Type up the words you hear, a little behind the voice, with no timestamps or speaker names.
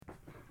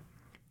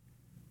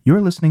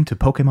You're listening to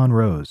Pokémon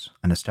Rose,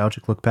 a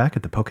nostalgic look back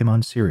at the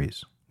Pokémon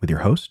series, with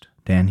your host,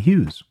 Dan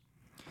Hughes.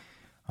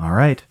 All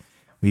right,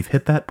 we've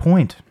hit that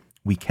point.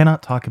 We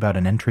cannot talk about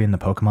an entry in the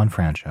Pokémon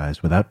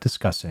franchise without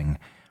discussing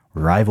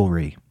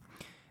rivalry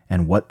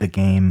and what the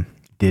game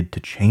did to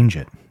change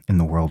it in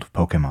the world of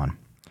Pokémon.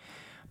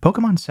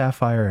 Pokémon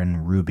Sapphire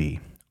and Ruby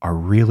are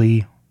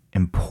really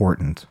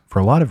important for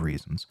a lot of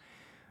reasons,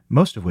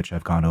 most of which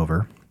I've gone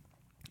over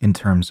in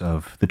terms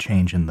of the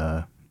change in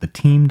the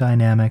team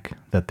dynamic,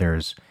 that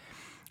there's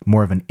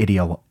more of an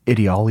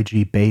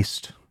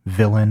ideology-based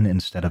villain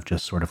instead of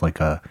just sort of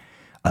like a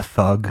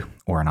thug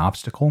or an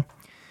obstacle.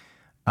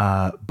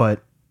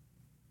 But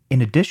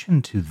in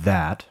addition to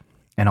that,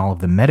 and all of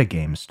the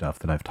metagame stuff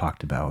that I've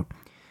talked about,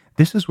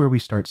 this is where we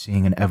start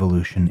seeing an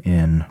evolution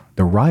in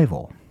the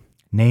rival.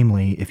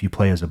 Namely, if you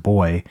play as a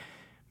boy,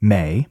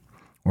 May,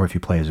 or if you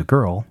play as a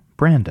girl,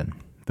 Brandon,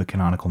 the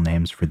canonical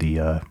names for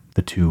the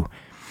two.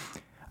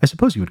 I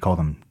suppose you would call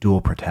them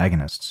dual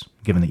protagonists,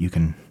 given that you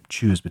can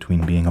choose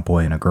between being a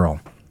boy and a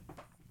girl.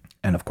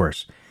 And of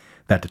course,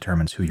 that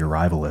determines who your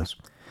rival is.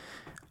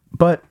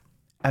 But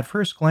at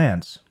first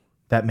glance,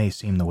 that may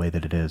seem the way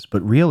that it is,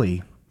 but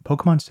really,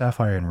 Pokémon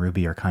Sapphire and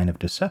Ruby are kind of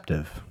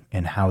deceptive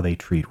in how they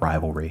treat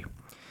rivalry.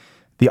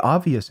 The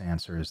obvious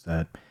answer is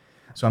that,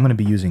 so I'm going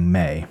to be using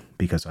May,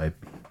 because I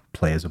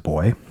play as a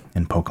boy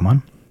in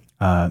Pokémon.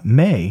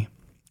 May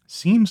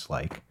seems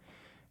like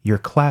your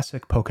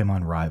classic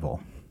Pokémon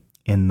rival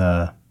in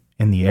the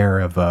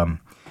era of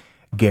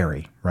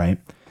Gary, right?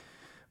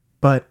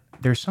 But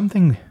there's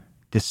something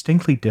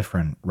distinctly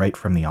different right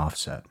from the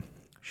offset.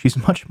 She's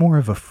much more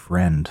of a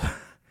friend.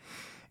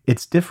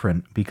 It's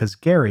different because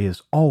Gary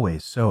is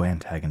always so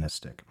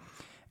antagonistic.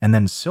 And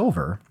then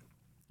Silver,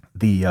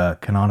 the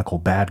canonical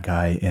bad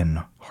guy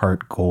in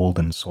Heart Gold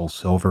and Soul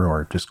Silver,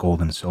 or just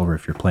Gold and Silver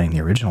if you're playing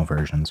the original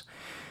versions,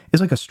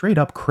 is like a straight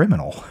up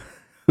criminal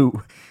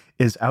who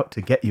is out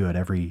to get you at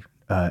every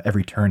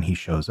turn he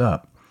shows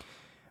up.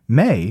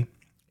 May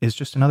is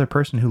just another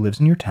person who lives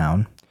in your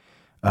town.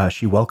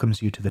 She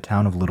welcomes you to the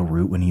town of Little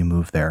Root when you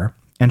move there,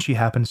 and she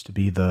happens to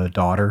be the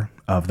daughter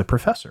of the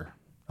professor,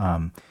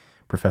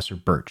 Professor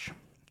Birch,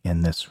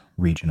 in this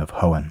region of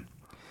Hoenn.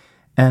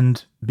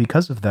 And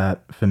because of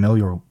that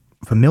familial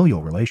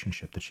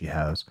relationship that she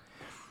has,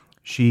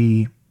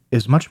 she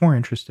is much more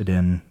interested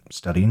in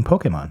studying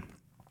Pokemon.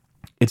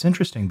 It's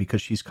interesting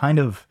because she's kind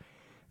of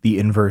the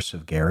inverse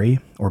of Gary,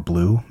 or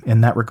Blue,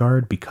 in that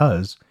regard,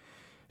 because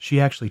she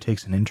actually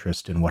takes an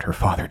interest in what her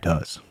father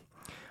does.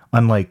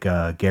 Unlike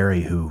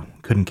Gary, who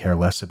couldn't care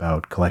less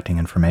about collecting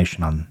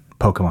information on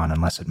Pokemon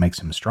unless it makes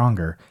him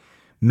stronger,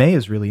 May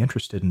is really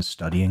interested in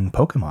studying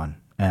Pokemon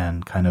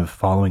and kind of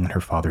following in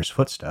her father's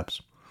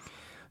footsteps.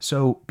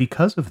 So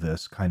because of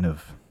this kind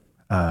of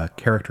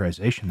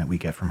characterization that we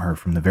get from her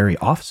from the very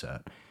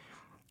offset,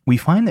 we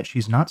find that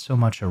she's not so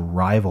much a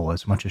rival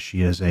as much as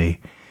she is a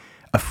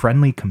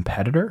friendly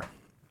competitor.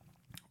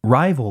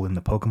 Rival in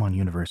the Pokemon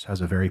universe has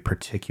a very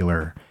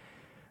particular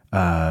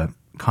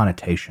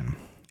connotation,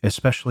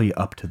 especially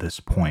up to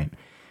this point.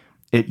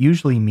 It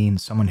usually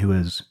means someone who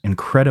is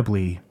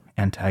incredibly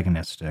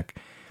antagonistic,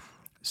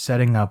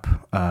 setting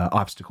up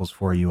obstacles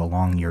for you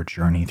along your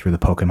journey through the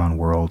Pokemon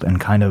world, and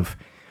kind of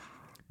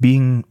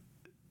being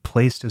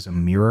placed as a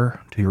mirror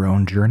to your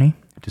own journey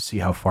to see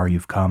how far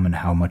you've come and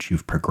how much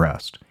you've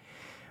progressed.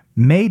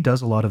 May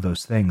does a lot of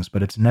those things,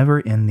 but it's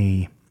never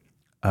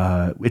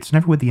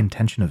with the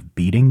intention of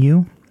beating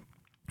you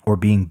or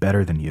being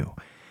better than you.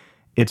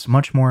 It's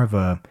much more of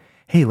a,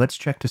 hey, let's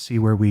check to see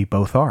where we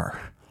both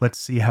are. Let's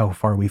see how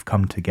far we've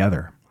come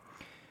together.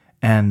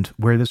 And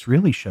where this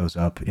really shows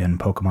up in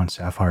Pokemon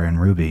Sapphire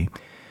and Ruby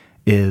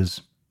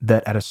is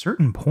that at a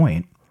certain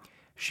point,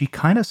 she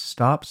kind of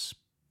stops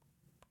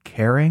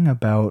caring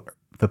about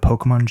the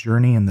Pokemon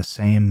journey in the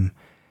same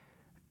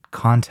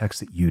context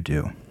that you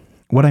do.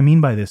 What I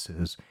mean by this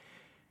is,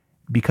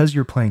 because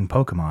you're playing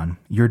Pokemon,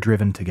 you're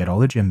driven to get all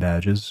the gym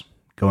badges,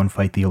 go and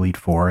fight the Elite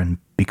Four, and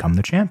become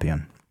the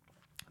champion.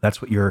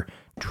 That's what you're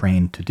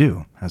trained to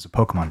do as a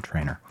Pokemon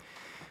trainer.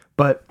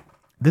 But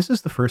this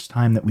is the first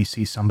time that we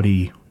see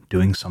somebody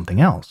doing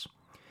something else.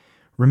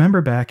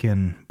 Remember back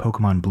in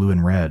Pokemon Blue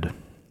and Red,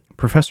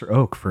 Professor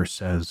Oak first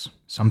says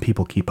some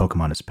people keep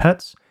Pokemon as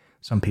pets,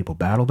 some people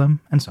battle them,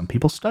 and some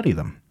people study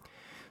them.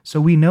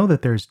 So we know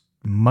that there's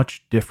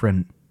much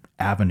different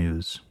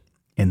avenues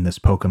in this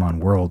Pokemon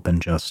world than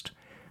just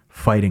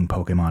fighting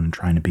Pokemon and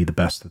trying to be the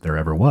best that there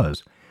ever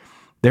was.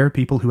 There are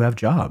people who have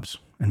jobs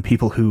and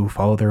people who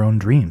follow their own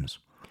dreams.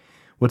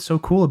 What's so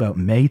cool about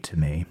May to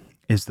me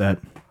is that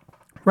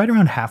right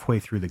around halfway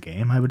through the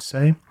game, I would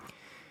say,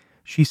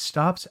 she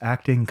stops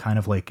acting kind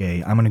of like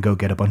a I'm going to go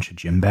get a bunch of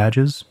gym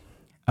badges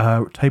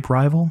type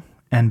rival,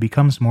 and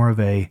becomes more of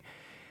a,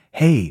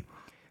 hey,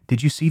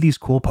 did you see these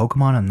cool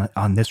Pokemon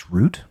on this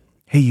route?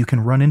 Hey, you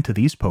can run into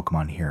these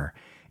Pokemon here.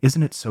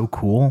 Isn't it so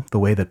cool the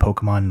way that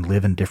Pokemon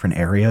live in different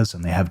areas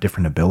and they have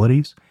different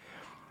abilities?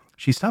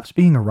 She stops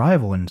being a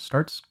rival and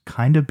starts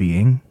kind of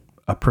being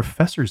a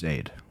professor's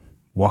aide,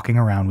 walking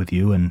around with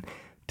you and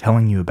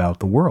telling you about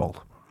the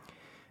world.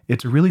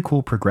 it's a really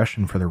cool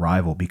progression for the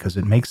rival because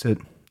it makes it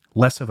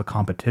less of a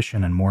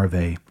competition and more of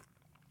a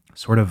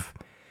sort of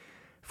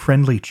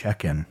friendly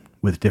check-in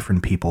with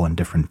different people and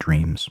different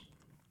dreams.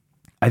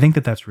 I think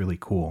that that's really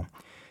cool.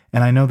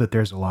 And I know that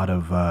there's a lot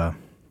of,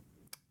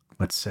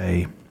 let's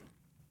say,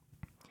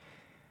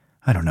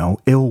 I don't know,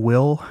 ill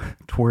will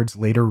towards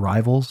later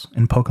rivals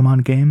in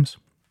Pokemon games,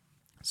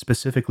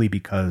 specifically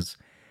because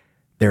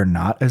they're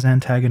not as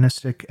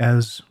antagonistic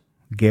as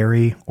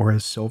Gary or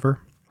as Silver.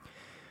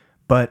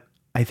 But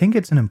I think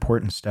it's an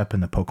important step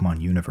in the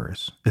Pokemon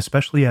universe,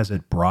 especially as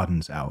it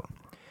broadens out.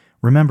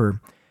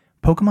 Remember,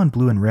 Pokemon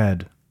Blue and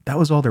Red, that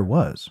was all there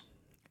was.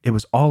 It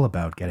was all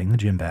about getting the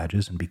gym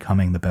badges and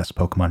becoming the best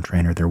Pokemon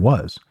trainer there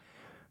was.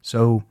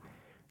 So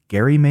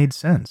Gary made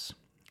sense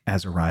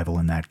as a rival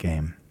in that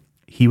game.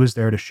 He was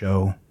there to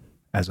show,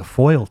 as a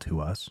foil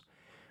to us,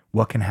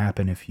 what can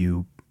happen if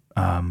you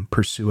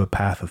pursue a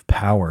path of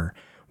power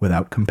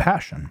without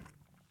compassion.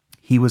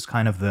 He was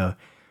kind of the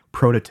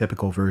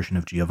prototypical version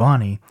of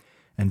Giovanni,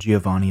 and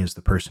Giovanni is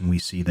the person we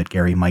see that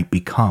Gary might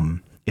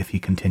become if he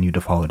continued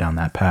to follow down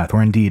that path,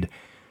 or indeed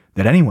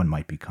that anyone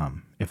might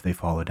become if they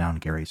follow down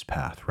Gary's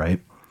path, right?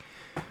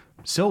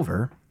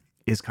 Silver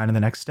is kind of the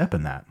next step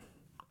in that.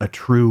 A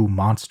true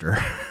monster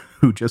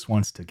who just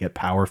wants to get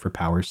power for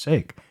power's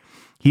sake.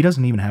 He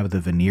doesn't even have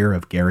the veneer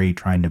of Gary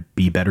trying to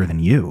be better than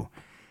you.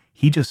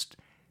 He just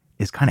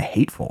is kind of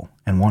hateful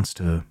and wants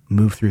to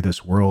move through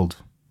this world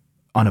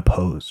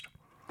unopposed.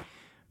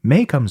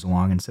 May comes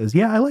along and says,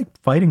 yeah, I like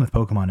fighting with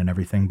Pokemon and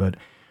everything, but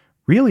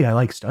really I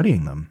like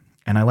studying them.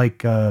 And I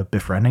like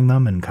befriending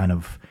them and kind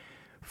of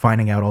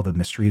finding out all the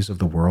mysteries of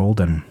the world.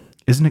 And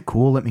isn't it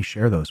cool? Let me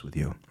share those with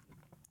you.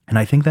 And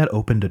I think that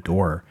opened a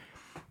door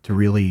to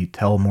really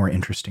tell more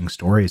interesting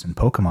stories in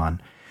Pokemon.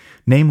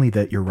 Namely,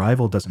 that your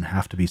rival doesn't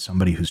have to be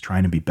somebody who's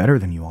trying to be better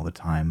than you all the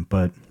time,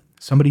 but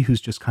somebody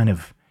who's just kind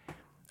of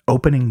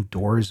opening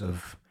doors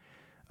of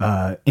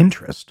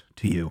interest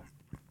to you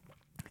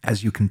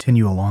as you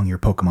continue along your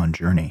Pokemon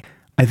journey.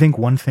 I think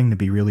one thing to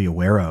be really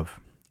aware of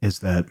is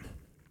that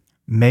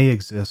May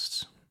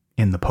exists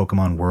in the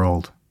Pokemon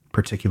world,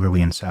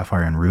 particularly in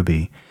Sapphire and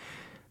Ruby,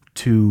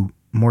 to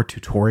more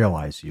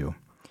tutorialize you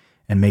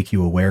and make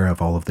you aware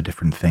of all of the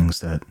different things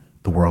that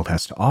the world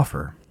has to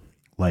offer,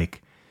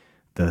 like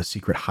the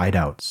secret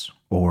hideouts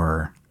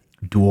or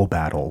duel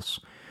battles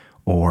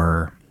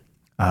or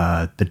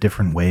the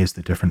different ways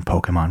that different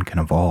Pokemon can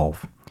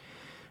evolve.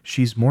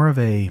 She's more of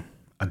a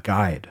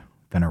guide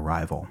than a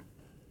rival.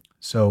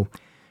 So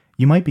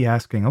you might be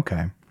asking,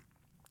 okay,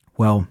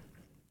 well,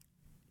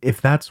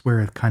 if that's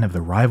where kind of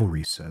the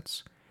rivalry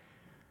sits,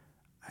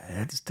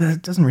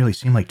 it doesn't really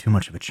seem like too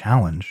much of a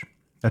challenge.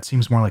 That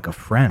seems more like a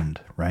friend,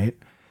 right?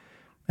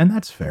 And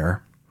that's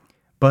fair.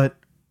 But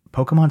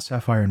Pokemon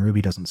Sapphire and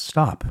Ruby doesn't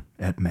stop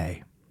at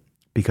May,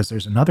 because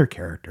there's another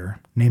character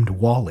named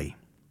Wally.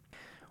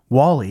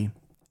 Wally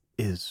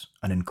is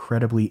an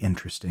incredibly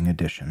interesting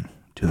addition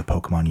to the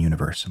Pokemon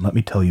universe, and let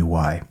me tell you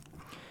why.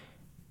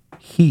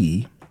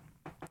 He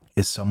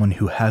is someone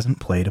who hasn't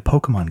played a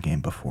Pokemon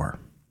game before.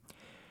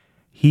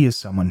 He is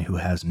someone who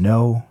has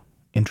no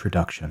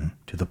introduction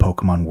to the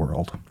Pokemon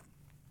world.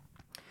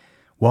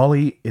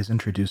 Wally is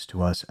introduced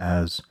to us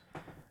as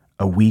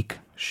a weak,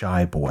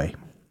 shy boy.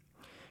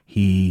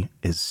 He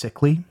is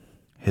sickly.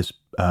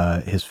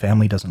 His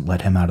family doesn't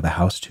let him out of the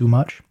house too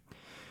much.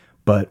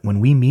 But when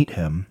we meet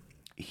him,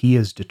 he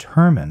is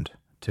determined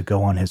to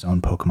go on his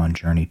own Pokemon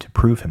journey to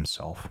prove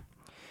himself.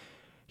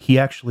 He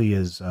actually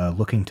is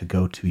looking to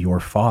go to your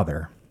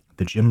father,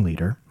 the gym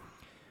leader,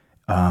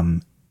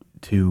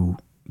 to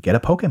get a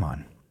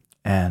Pokemon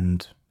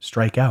and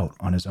strike out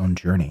on his own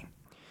journey.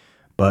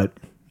 But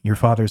your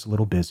father's a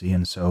little busy,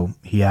 and so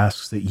he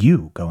asks that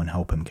you go and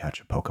help him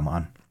catch a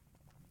Pokemon.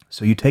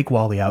 So you take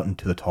Wally out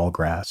into the tall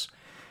grass,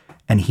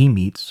 and he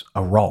meets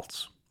a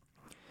Ralts.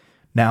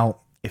 Now,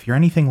 if you're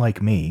anything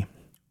like me,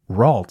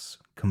 Ralts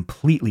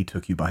completely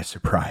took you by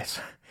surprise.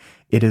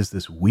 It is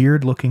this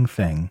weird-looking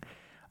thing.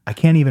 I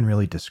can't even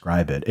really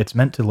describe it. It's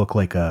meant to look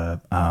like the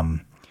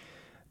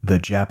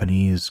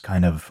Japanese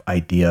kind of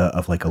idea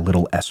of like a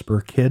little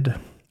Esper kid,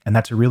 and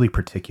that's a really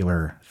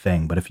particular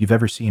thing. But if you've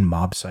ever seen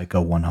Mob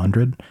Psycho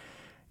 100,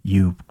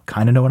 you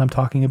kind of know what I'm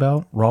talking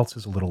about. Ralts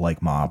is a little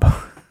like Mob.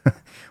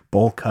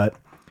 Bowl cut,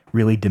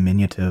 really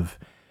diminutive.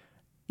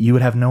 You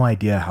would have no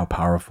idea how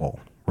powerful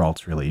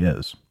Ralts really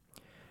is.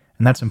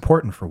 And that's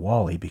important for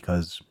Wally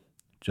because,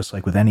 just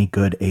like with any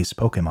good ace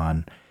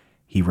Pokemon,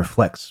 he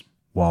reflects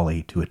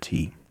Wally to a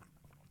T.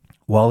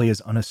 Wally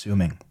is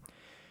unassuming.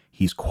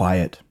 He's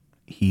quiet.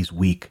 He's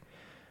weak.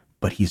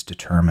 But he's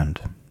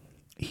determined.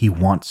 He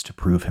wants to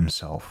prove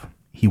himself.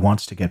 He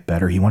wants to get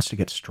better. He wants to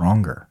get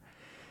stronger.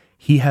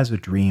 He has a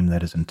dream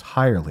that is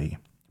entirely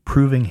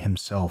proving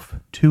himself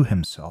to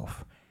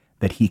himself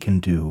that he can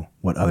do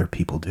what other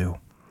people do.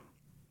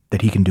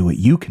 That he can do what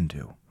you can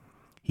do.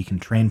 He can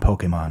train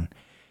Pokemon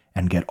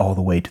and get all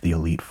the way to the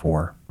Elite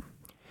Four.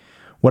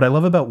 What I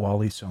love about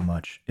Wally so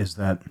much is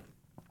that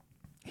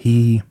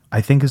he,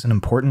 I think, is an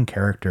important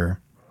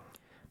character,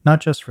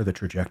 not just for the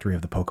trajectory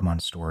of the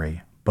Pokemon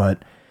story,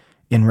 but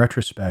in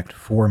retrospect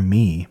for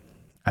me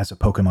as a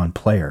Pokemon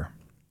player.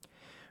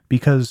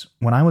 Because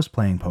when I was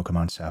playing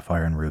Pokemon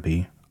Sapphire and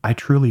Ruby, I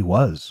truly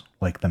was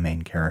like the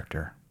main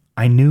character.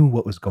 I knew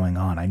what was going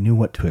on. I knew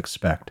what to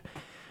expect.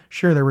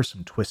 Sure, there were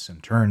some twists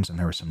and turns and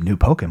there were some new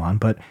Pokemon,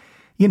 but,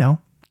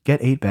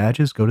 get 8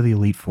 badges, go to the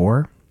Elite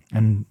Four,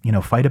 and,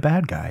 fight a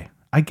bad guy.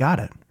 I got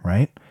it,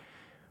 right?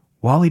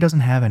 Wally doesn't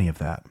have any of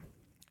that.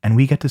 And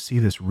we get to see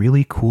this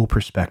really cool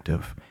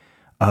perspective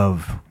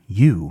of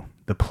you,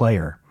 the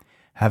player,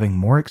 having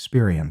more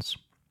experience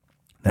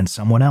than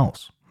someone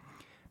else.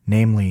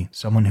 Namely,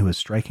 someone who is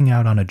striking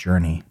out on a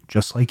journey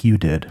just like you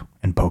did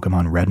in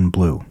Pokemon Red and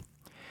Blue.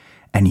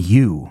 And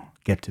you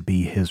get to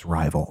be his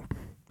rival.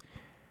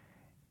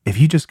 If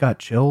you just got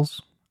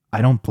chills,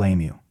 I don't blame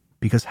you,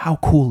 because how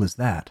cool is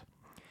that?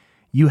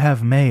 You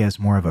have May as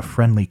more of a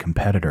friendly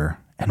competitor,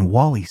 and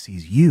Wally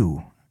sees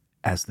you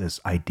as this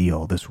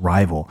ideal, this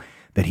rival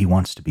that he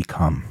wants to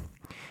become.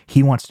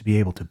 He wants to be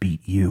able to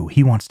beat you.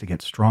 He wants to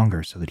get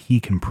stronger so that he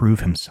can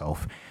prove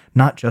himself,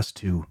 not just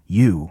to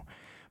you,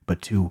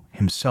 but to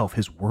himself,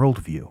 his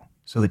worldview,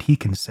 so that he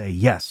can say,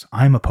 yes,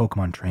 I'm a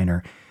Pokemon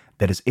trainer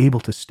that is able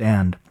to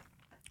stand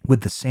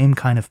with the same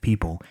kind of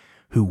people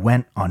who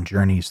went on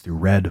journeys through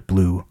red,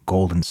 blue,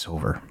 gold, and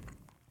silver.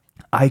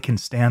 I can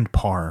stand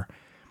par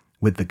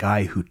with the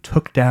guy who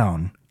took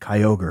down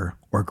Kyogre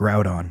or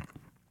Groudon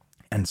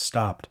and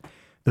stopped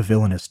the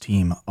villainous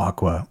team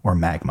Aqua or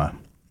Magma.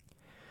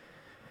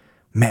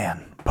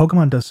 Man,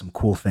 Pokemon does some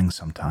cool things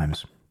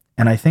sometimes,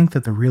 and I think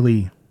that the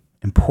really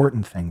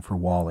important thing for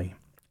Wally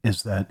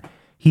is that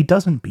he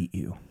doesn't beat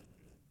you.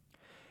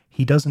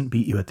 He doesn't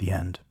beat you at the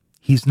end.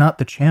 He's not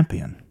the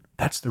champion.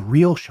 That's the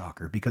real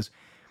shocker, because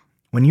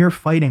when you're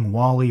fighting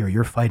Wally or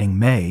you're fighting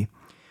May,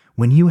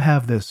 when you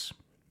have this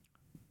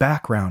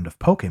background of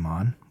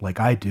Pokemon, like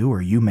I do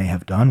or you may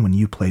have done when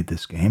you played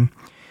this game,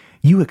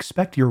 you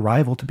expect your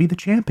rival to be the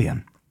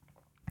champion.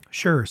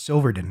 Sure,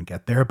 Silver didn't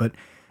get there, but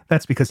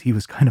that's because he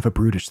was kind of a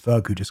brutish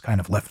thug who just kind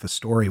of left the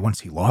story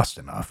once he lost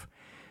enough.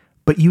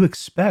 But you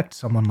expect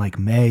someone like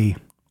May,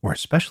 or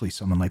especially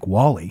someone like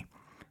Wally,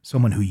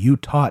 someone who you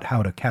taught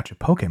how to catch a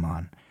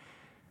Pokemon,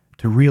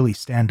 to really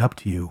stand up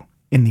to you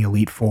in the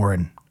Elite Four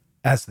and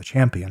as the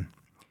champion.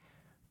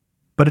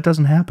 But it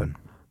doesn't happen.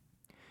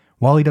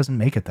 Wally doesn't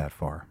make it that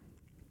far.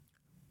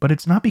 But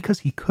it's not because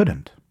he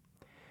couldn't.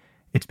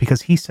 It's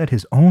because he set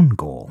his own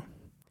goal.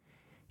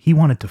 He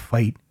wanted to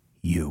fight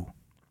you.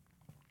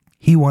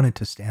 He wanted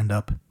to stand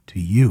up to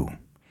you.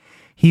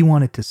 He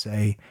wanted to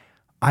say,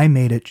 I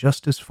made it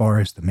just as far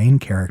as the main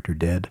character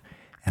did,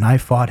 and I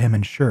fought him,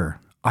 and sure,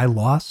 I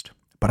lost,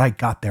 but I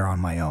got there on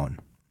my own.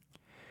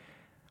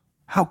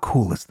 How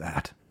cool is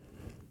that?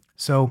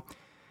 So,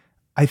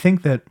 I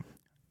think that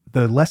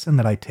the lesson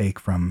that I take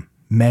from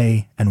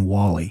May and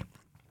Wally,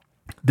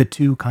 the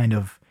two kind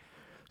of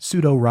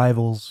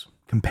pseudo-rivals,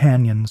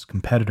 companions,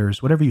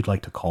 competitors, whatever you'd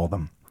like to call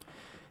them,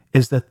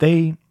 is that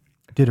they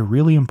did a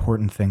really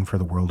important thing for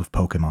the world of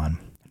Pokemon.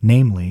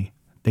 Namely,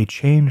 they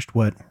changed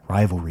what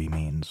rivalry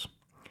means.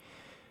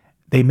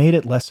 They made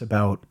it less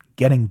about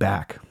getting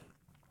back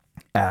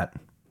at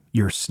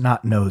your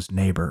snot-nosed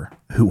neighbor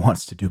who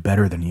wants to do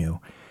better than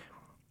you.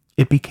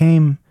 It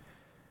became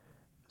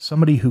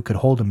somebody who could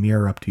hold a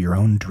mirror up to your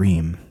own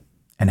dream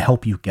and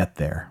help you get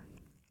there.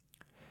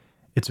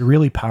 It's a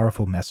really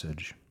powerful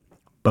message,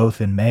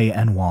 both in May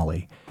and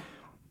Wally,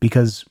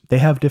 because they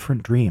have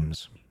different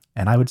dreams,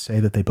 and I would say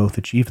that they both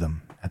achieve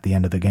them at the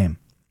end of the game.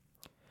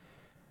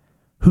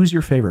 Who's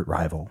your favorite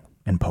rival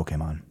in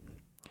Pokemon?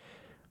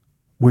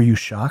 Were you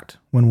shocked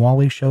when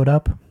Wally showed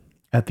up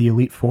at the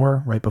Elite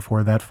Four right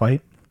before that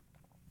fight?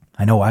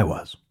 I know I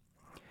was.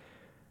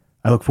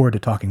 I look forward to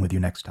talking with you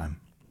next time.